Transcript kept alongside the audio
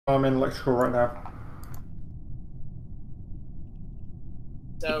I'm in electrical right now.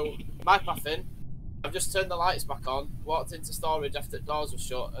 So, my pathing, I've just turned the lights back on, walked into storage after the doors were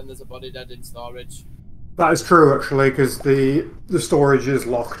shut, and there's a body dead in storage. That is true, actually, because the storage is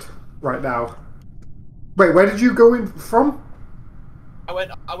locked right now. Wait, where did you go in from? I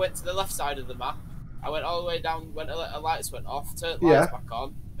went to the left side of the map. I went all the way down when the lights went off, turned the Yeah. lights back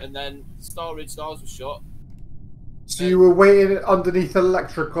on, and then storage doors were shut. So you were waiting underneath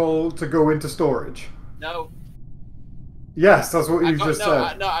electrical to go into storage? No. Yes, that's what you just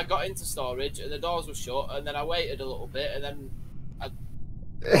said. I got into storage and the doors were shut, and then I waited a little bit, and then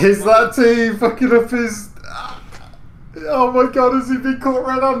Is that he fucking up his... Oh my god, has he been caught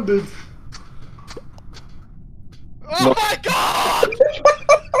red-handed? Oh my god!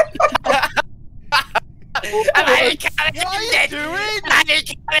 What are you doing?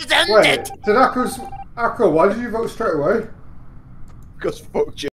 Wait, did Akko, why did you vote straight away? Because fuck you.